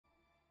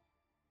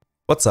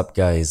What's up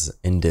guys,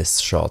 in this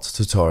short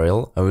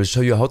tutorial I will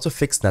show you how to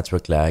fix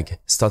network lag,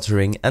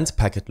 stuttering and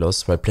packet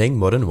loss while playing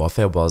Modern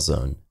Warfare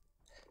Warzone.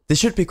 This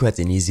should be quite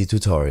an easy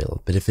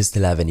tutorial, but if you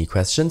still have any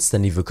questions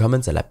then leave a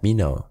comment and let me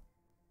know.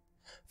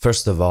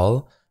 First of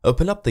all,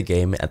 open up the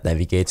game and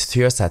navigate to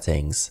your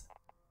settings.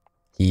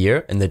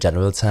 Here in the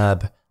General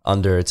tab,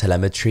 under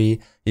Telemetry,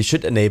 you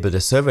should enable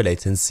the server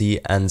latency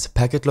and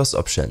packet loss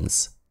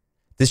options.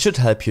 This should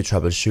help you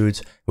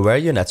troubleshoot where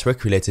your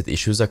network related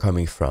issues are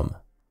coming from.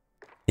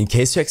 In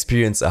case you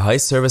experience a high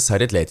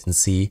server-sided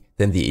latency,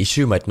 then the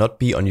issue might not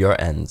be on your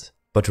end,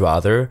 but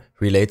rather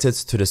related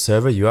to the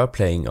server you are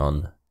playing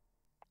on.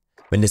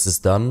 When this is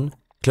done,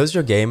 close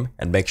your game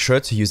and make sure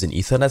to use an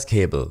Ethernet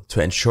cable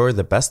to ensure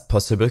the best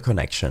possible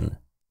connection.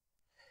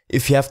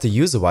 If you have to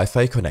use a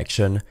Wi-Fi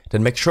connection,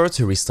 then make sure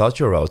to restart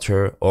your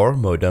router or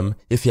modem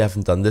if you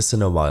haven't done this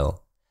in a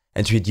while,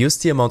 and reduce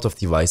the amount of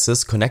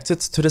devices connected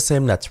to the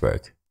same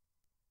network.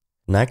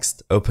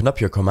 Next, open up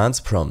your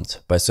commands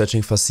prompt by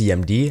searching for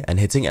CMD and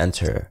hitting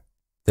enter.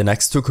 The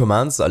next two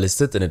commands are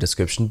listed in the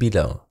description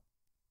below.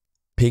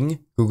 Ping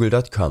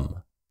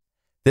google.com.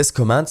 This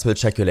command will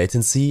check your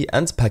latency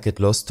and packet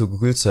loss to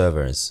Google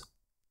servers.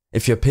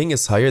 If your ping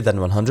is higher than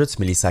 100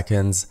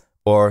 milliseconds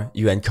or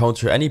you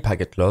encounter any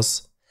packet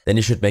loss, then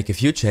you should make a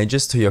few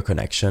changes to your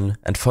connection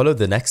and follow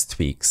the next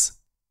tweaks.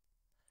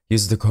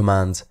 Use the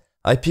command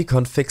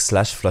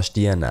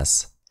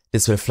ipconfig/flushdns.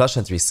 This will flush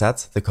and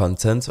reset the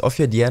content of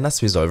your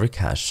DNS resolver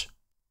cache.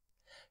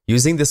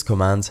 Using this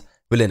command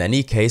will in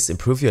any case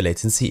improve your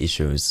latency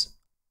issues.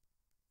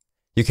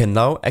 You can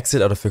now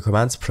exit out of your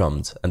commands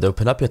prompt and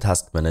open up your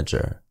task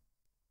manager.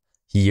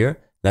 Here,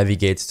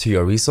 navigate to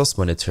your resource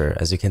monitor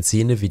as you can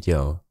see in the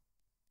video.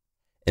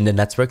 In the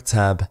network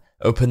tab,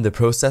 open the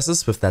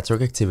processes with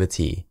network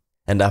activity,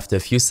 and after a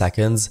few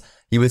seconds,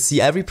 you will see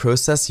every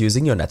process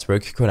using your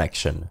network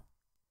connection.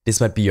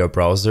 This might be your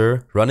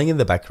browser running in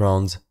the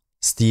background,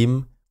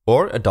 Steam,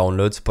 or a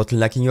download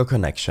bottlenecking your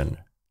connection.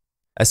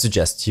 I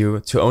suggest you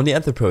to only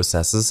enter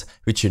processes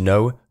which you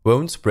know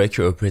won't break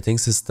your operating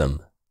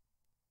system.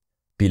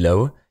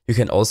 Below, you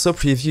can also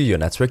preview your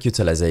network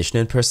utilization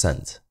in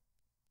 %.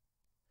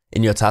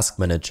 In your task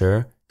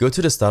manager, go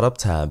to the Startup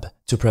tab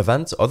to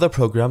prevent other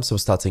programs from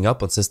starting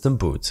up on system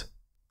boot.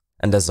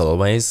 And as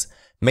always,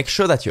 make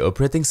sure that your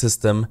operating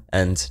system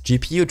and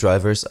GPU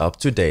drivers are up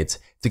to date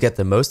to get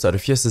the most out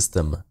of your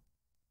system.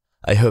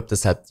 I hope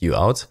this helped you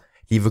out.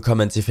 Leave a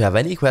comment if you have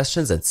any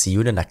questions and see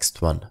you in the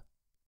next one.